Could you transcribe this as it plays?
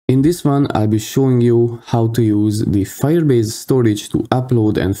In this one, I'll be showing you how to use the Firebase storage to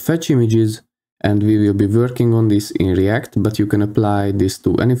upload and fetch images, and we will be working on this in React, but you can apply this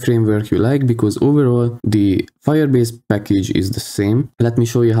to any framework you like because overall the Firebase package is the same. Let me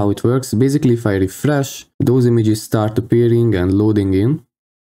show you how it works. Basically, if I refresh, those images start appearing and loading in.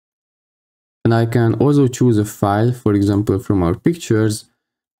 And I can also choose a file, for example, from our pictures.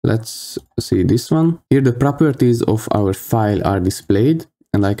 Let's see this one. Here the properties of our file are displayed,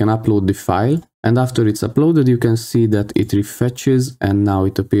 and I can upload the file. And after it's uploaded, you can see that it refetches and now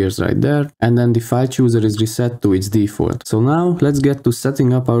it appears right there. And then the file chooser is reset to its default. So now let's get to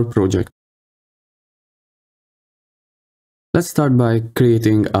setting up our project. Let's start by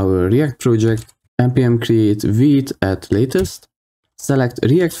creating our React project. npm create with at latest. Select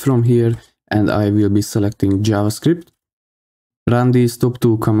React from here, and I will be selecting JavaScript. Run these top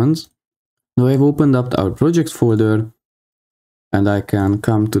two commands. Now I've opened up our project folder, and I can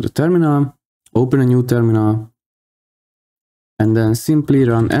come to the terminal, open a new terminal, and then simply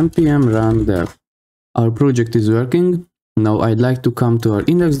run npm run dev. Our project is working. Now I'd like to come to our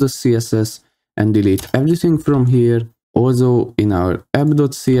index.css and delete everything from here. Also in our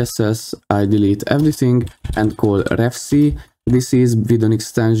app.css, I delete everything and call refc. This is with an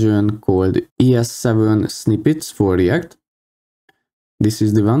extension called ES7 snippets for React. This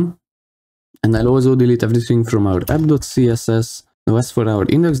is the one. And I'll also delete everything from our app.css. Now as for our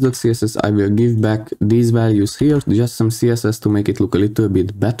index.css, I will give back these values here, just some CSS to make it look a little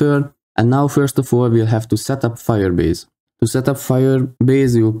bit better. And now first of all, we'll have to set up Firebase. To set up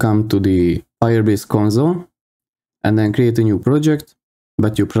Firebase, you'll come to the Firebase console and then create a new project,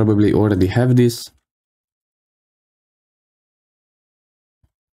 but you probably already have this.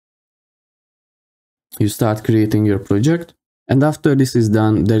 You start creating your project. And after this is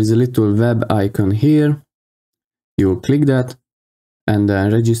done, there is a little web icon here. You click that and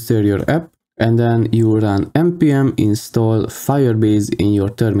then register your app, and then you run npm install Firebase in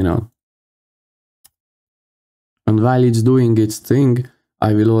your terminal. And while it's doing its thing,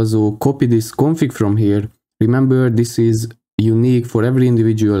 I will also copy this config from here. Remember, this is unique for every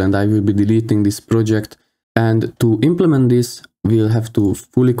individual, and I will be deleting this project. And to implement this, we'll have to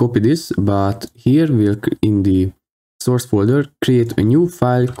fully copy this, but here we'll, in the source folder, create a new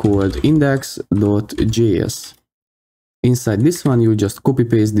file called index.js. Inside this one, you just copy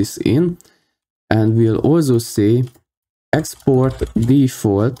paste this in, and we'll also say export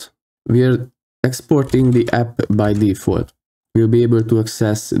default. We're exporting the app by default. We'll be able to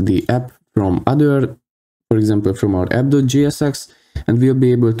access the app from other, for example, from our app.jsx, and we'll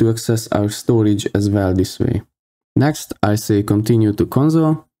be able to access our storage as well this way. Next, I say continue to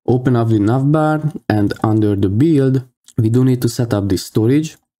console, open up the navbar, and under the build, we do need to set up the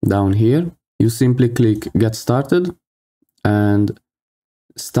storage down here. You simply click get started and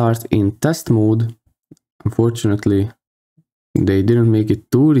start in test mode. Unfortunately, they didn't make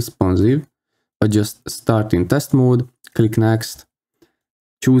it too responsive, but just start in test mode, click next,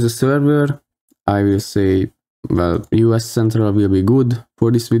 choose a server. I will say, well, US Central will be good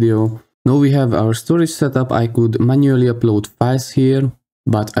for this video. Now we have our storage set up. I could manually upload files here,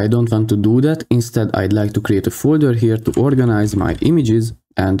 but I don't want to do that. Instead, I'd like to create a folder here to organize my images,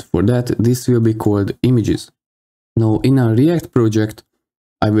 and for that, this will be called images. Now in our React project,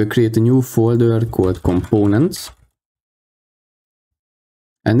 I will create a new folder called components.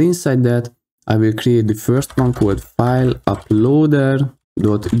 And inside that, I will create the first one called file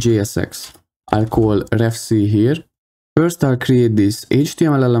uploader.jsx. I'll call refc here. First, I'll create this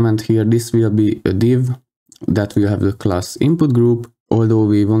HTML element here. This will be a div that will have the class input group. Although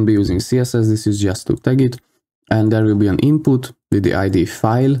we won't be using CSS, this is just to tag it. And there will be an input with the ID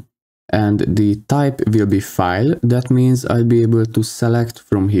file, and the type will be file. That means I'll be able to select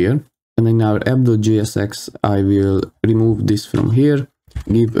from here. And in our app.jsx, I will remove this from here,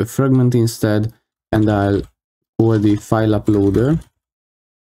 give a fragment instead, and I'll call the file uploader.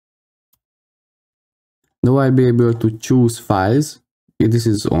 Now I'll be able to choose files. If this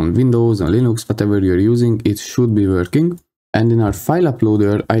is on Windows, on Linux, whatever you're using, it should be working. And in our file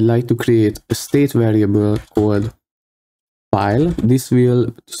uploader, I like to create a state variable called file. This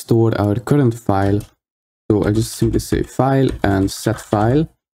will store our current file. So I just simply say file and set file.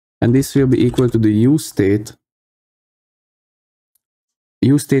 And this will be equal to the useState.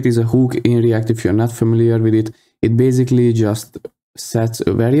 useState is a hook in React if you're not familiar with it. It basically just sets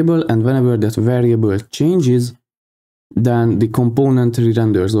a variable, and whenever that variable changes, then the component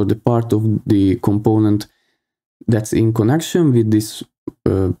re-renders, or the part of the component that's in connection with this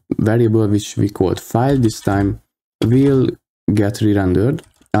variable, which we called file this time, will get re-rendered.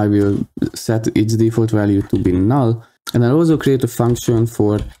 I will set its default value to be null. And I'll also create a function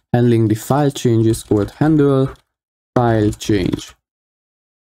for handling the file changes called handle file change.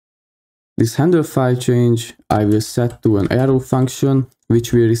 This handle file change I will set to an arrow function,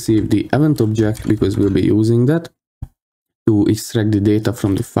 which will receive the event object because we'll be using that to extract the data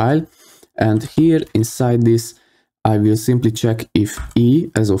from the file. And here inside this, I will simply check if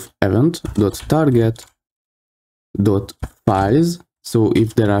e as of event.target.files. So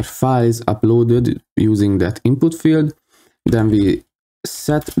if there are files uploaded using that input field, then we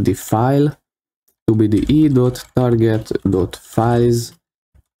set the file to be the e.target.files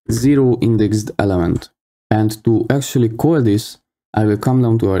 0 indexed element. And to actually call this, I will come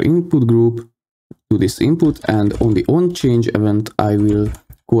down to our input group, to this input, and on the onChange event, I will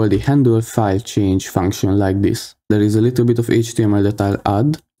call the handle file change function like this. There is a little bit of HTML that I'll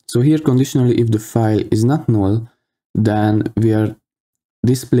add. So here conditionally, if the file is not null, then we are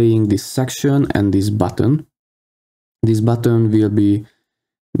displaying this section and this button. This button will be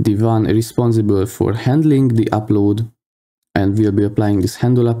the one responsible for handling the upload, and we'll be applying this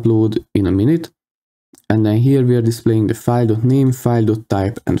handle upload in a minute. And then here we are displaying the file.name,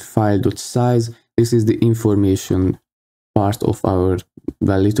 file.type, and file.size. This is the information part of our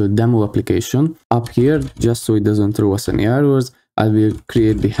little demo application. Up here, just so it doesn't throw us any errors, I will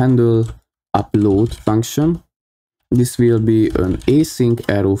create the handle upload function. This will be an async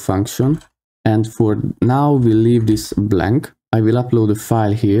arrow function. And for now, we'll leave this blank. I will upload a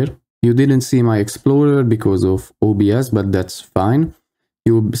file here. You didn't see my Explorer because of OBS, but that's fine.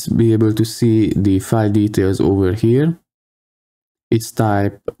 You'll be able to see the file details over here. Its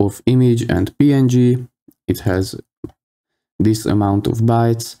type of image and PNG. It has this amount of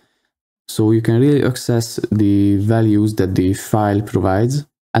bytes. So you can really access the values that the file provides.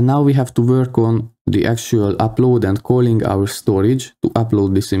 And now we have to work on the actual upload and calling our storage to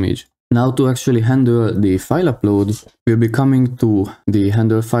upload this image. Now to actually handle the file upload, we'll be coming to the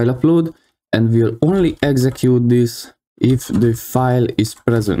handle file upload, and we'll only execute this if the file is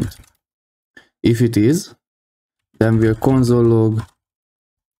present. If it is, then we'll console log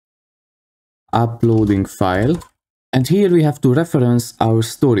uploading file. And here we have to reference our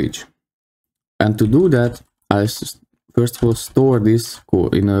storage. And to do that, I'll first of all store this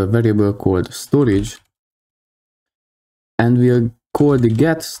in a variable called storage. And we'll call the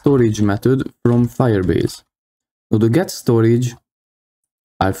get storage method from Firebase. So the get storage,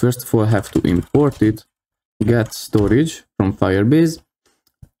 I first of all have to import it, get storage from Firebase.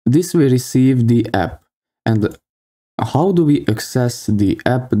 This will receive the app. And how do we access the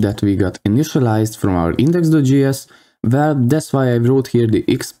app that we got initialized from our index.js? Well, that's why I wrote here the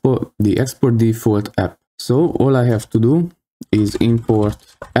export default app. So all I have to do is import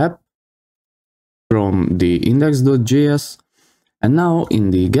app from the index.js. And now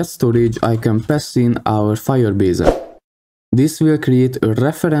in the get storage, I can pass in our Firebase app. This will create a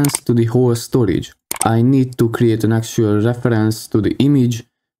reference to the whole storage. I need to create an actual reference to the image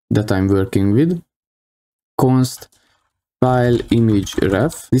that I'm working with. Const file image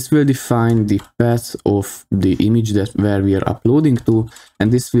ref. This will define the path of the image where we are uploading to,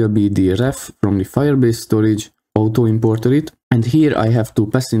 and this will be the ref from the Firebase storage. Auto importer it, and here I have to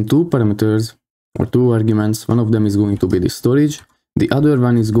pass in two parameters or two arguments. One of them is going to be the storage. The other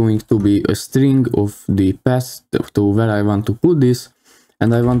one is going to be a string of the path to where I want to put this,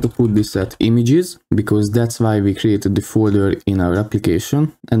 and I want to put this at images because that's why we created the folder in our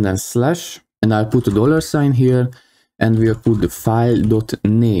application, and then slash, and I'll put a $sign here, and we'll put the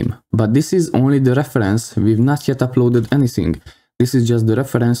file.name. But this is only the reference. We've not yet uploaded anything. This is just the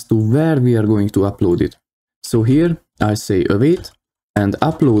reference to where we are going to upload it. So here I say await and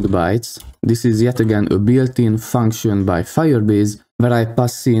upload bytes. This is yet again a built-in function by Firebase where I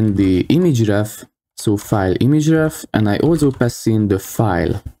pass in the image ref, so file image ref, and I also pass in the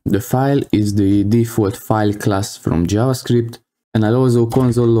file. The file is the default file class from JavaScript, and I'll also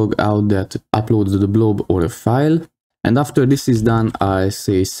console log out that uploaded the blob or a file. And after this is done, I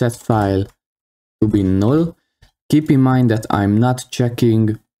say set file to be null. Keep in mind that I'm not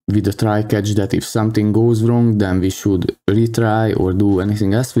checking with the try catch that if something goes wrong, then we should retry or do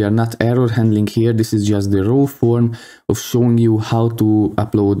anything else. We are not error handling here. This is just the raw form of showing you how to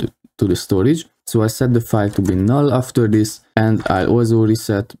upload to the storage. So I set the file to be null after this, and I also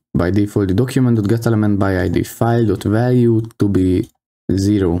reset by default the document.getElement by id file.value to be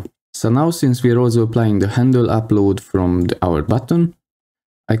 0. So now, since we are also applying the handle upload from our button,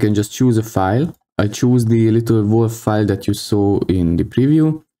 I can just choose a file. I choose the little wolf file that you saw in the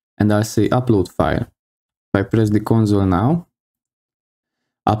preview, and I'll say upload file. If I press the console now,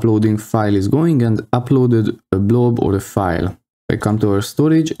 uploading file is going and uploaded a blob or a file. I come to our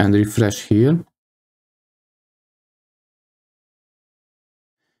storage and refresh here.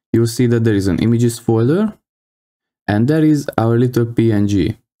 you'll see that there is an images folder and there is our little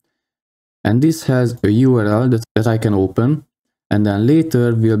PNG. And this has a URL that I can open, and then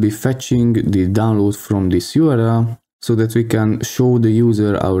later we'll be fetching the download from this URL so that we can show the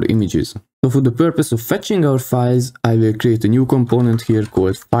user our images. So for the purpose of fetching our files, I will create a new component here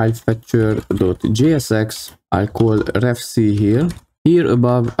called filefetcher.jsx. I'll call refc here. Here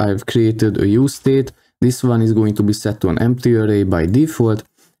above, I've created a use state. This one is going to be set to an empty array by default,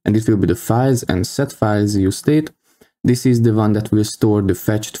 and it will be the files and set files use state. This is the one that will store the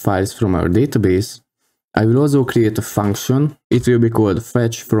fetched files from our database. I will also create a function. It will be called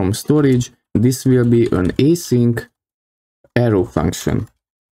fetch from storage. This will be an async arrow function.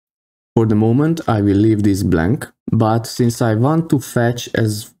 For the moment, I will leave this blank, but since I want to fetch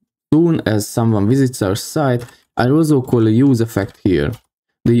as soon as someone visits our site, I'll also call a use effect here.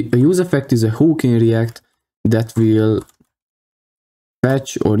 The use effect is a hook in React that will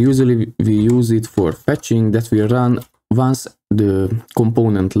fetch, or usually we use it for fetching, that will run once the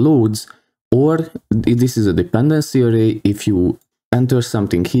component loads, or this is a dependency array. If you enter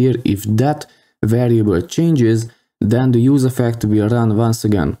something here, if that variable changes, then the use effect will run once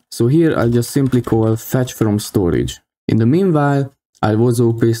again. So here I'll just simply call fetch from storage. In the meanwhile, I've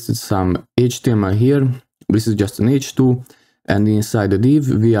also pasted some HTML here. This is just an H2, and inside the div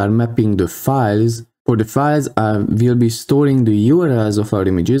we are mapping the files. For the files, I will be storing the URLs of our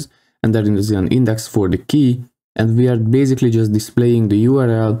images, and there is an index for the key, and we are basically just displaying the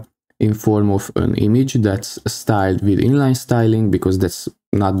URL in form of an image that's styled with inline styling, because that's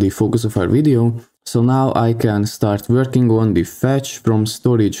not the focus of our video. So now I can start working on the fetch from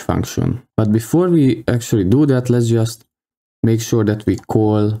storage function. But before we actually do that, let's just make sure that we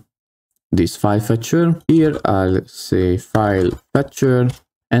call this file fetcher. Here I'll say file fetcher,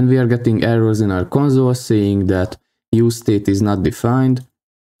 and we are getting errors in our console saying that use state is not defined.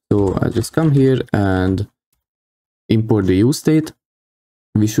 So I'll just come here and import the use state.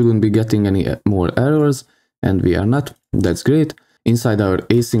 We shouldn't be getting any more errors, and we are not. That's great. Inside our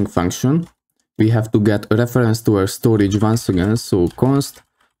async function, we have to get a reference to our storage once again. So const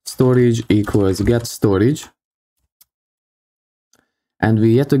storage equals get storage. And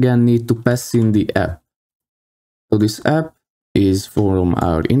we yet again need to pass in the app. So this app is from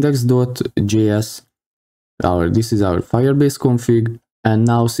our index.js. This is our Firebase config. And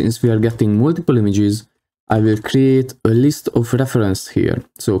now, since we are getting multiple images, I will create a list of reference here.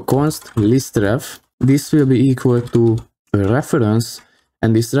 So const list ref. This will be equal to a reference,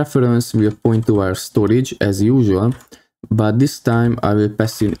 and this reference will point to our storage as usual, but this time I will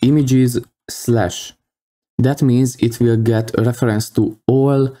pass in images slash. That means it will get a reference to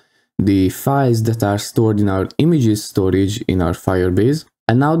all the files that are stored in our images storage in our Firebase.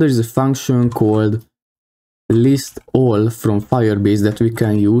 And now there is a function called list all from Firebase that we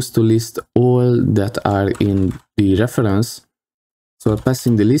can use to list all that are in the reference. So I'll pass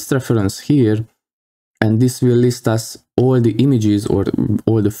in the list reference here, and this will list us all the images or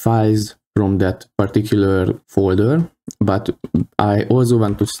all the files from that particular folder. But I also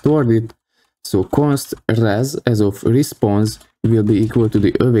want to store it. So const res as of response will be equal to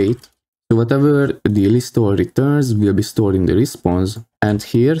the await. So whatever the list all returns will be stored in the response. And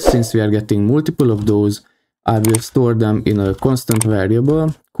here, since we are getting multiple of those, I will store them in a constant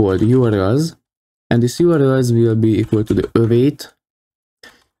variable called URLs. And this URLs will be equal to the await.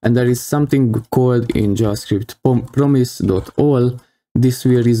 And there is something called in JavaScript promise.all. This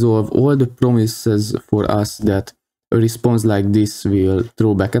will resolve all the promises for us that a response like this will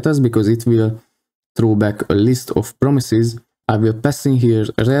throw back at us, because it will throw back a list of promises. I will pass in here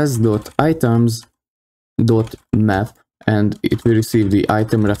res.items.map, and it will receive the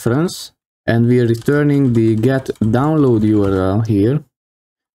item reference, and we are returning the get download URL here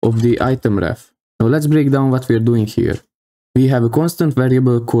of the item ref. Now let's break down what we are doing here. We have a constant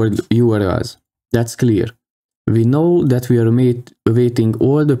variable called URLs. That's clear. We know that we are awaiting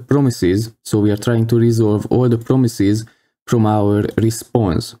all the promises, so we are trying to resolve all the promises from our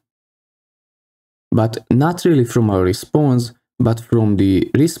response. But not really from our response, but from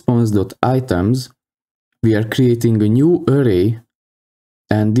the response.items, we are creating a new array,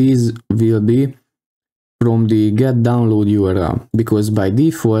 and these will be from the get download URL, because by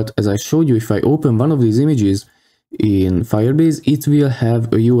default, as I showed you, if I open one of these images in Firebase, it will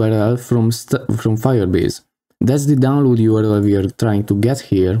have a URL from Firebase. That's the download URL we are trying to get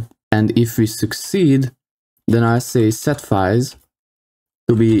here. And if we succeed, then I say set files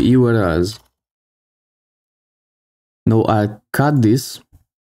to be URLs. Now I'll cut this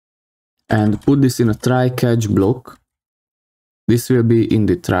and put this in a try catch block. This will be in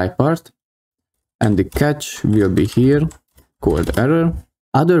the try part, and the catch will be here called error.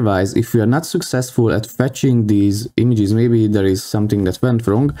 Otherwise, if we are not successful at fetching these images, maybe there is something that went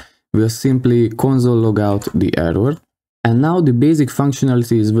wrong, we'll simply console log out the error. And now the basic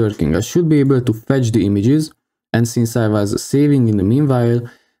functionality is working. I should be able to fetch the images, and since I was saving in the meanwhile,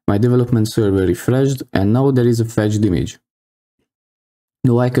 my development server refreshed and now there is a fetched image.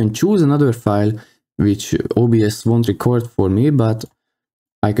 Now I can choose another file which OBS won't record for me, but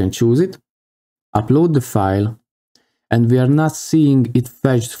I can choose it, upload the file, and we are not seeing it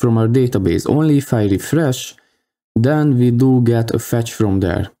fetched from our database. Only if I refresh, then we do get a fetch from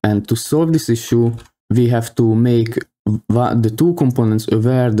there. And to solve this issue, we have to make the two components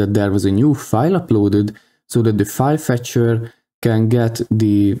aware that there was a new file uploaded so that the file fetcher can get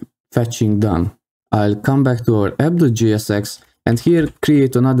the fetching done. I'll come back to our app.jsx and here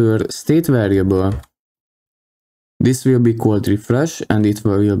create another state variable. This will be called refresh and it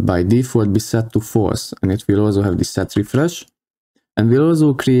will by default be set to false, and it will also have the set refresh, and we'll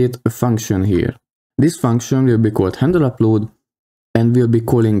also create a function here. This function will be called handle upload and we'll be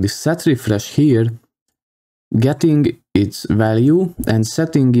calling the set refresh here, getting its value and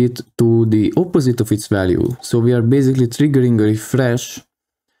setting it to the opposite of its value. So we are basically triggering a refresh,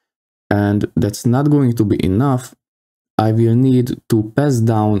 and that's not going to be enough. I will need to pass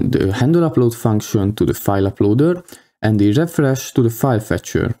down the handle upload function to the file uploader and the refresh to the file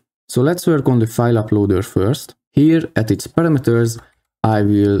fetcher. So let's work on the file uploader first. Here at its parameters, I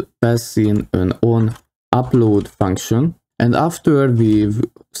will pass in an onUpload function, and after we've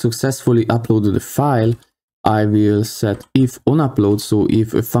successfully uploaded the file, I will set if onUpload, so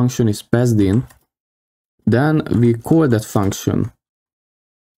if a function is passed in, then we call that function.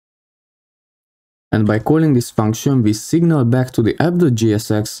 And by calling this function, we signal back to the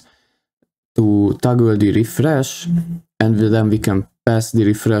app.jsx to toggle the refresh, and then we can pass the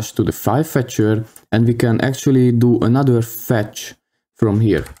refresh to the file fetcher, and we can actually do another fetch from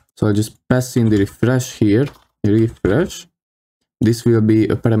here. So I'll just pass in the refresh here, refresh. This will be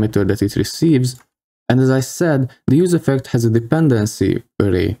a parameter that it receives. And as I said, the use effect has a dependency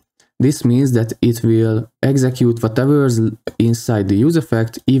array. This means that it will execute whatever's inside the use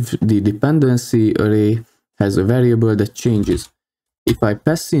effect if the dependency array has a variable that changes. If I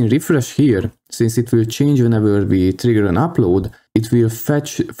pass in refresh here, since it will change whenever we trigger an upload, it will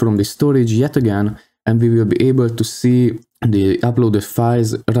fetch from the storage yet again, and we will be able to see the uploaded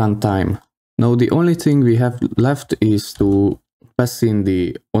files runtime. Now the only thing we have left is to pass in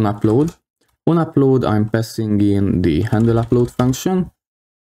the onUpload. OnUpload, I'm passing in the handle upload function,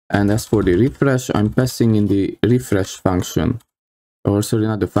 and as for the refresh, I'm passing in the refresh function, or sorry,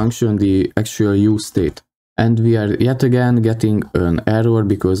 not the function, the actual use state. And we are yet again getting an error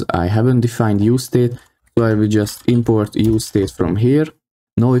because I haven't defined use state, so I will just import use state from here.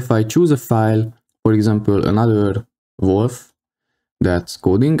 Now if I choose a file, for example another wolf that's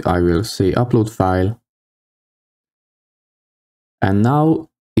coding, I will say upload file, and now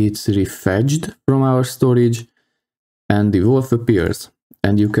it's refetched from our storage and the wolf appears.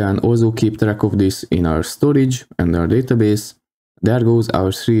 And you can also keep track of this in our storage and our database. There goes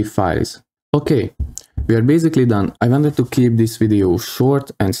our 3 files. Okay, we are basically done. I wanted to keep this video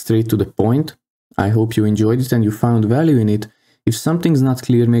short and straight to the point. I hope you enjoyed it and you found value in it. If something's not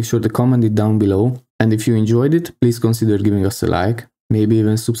clear, make sure to comment it down below. And if you enjoyed it, please consider giving us a like, maybe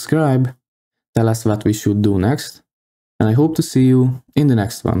even subscribe. Tell us what we should do next. And I hope to see you in the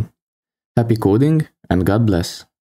next one. Happy coding and God bless.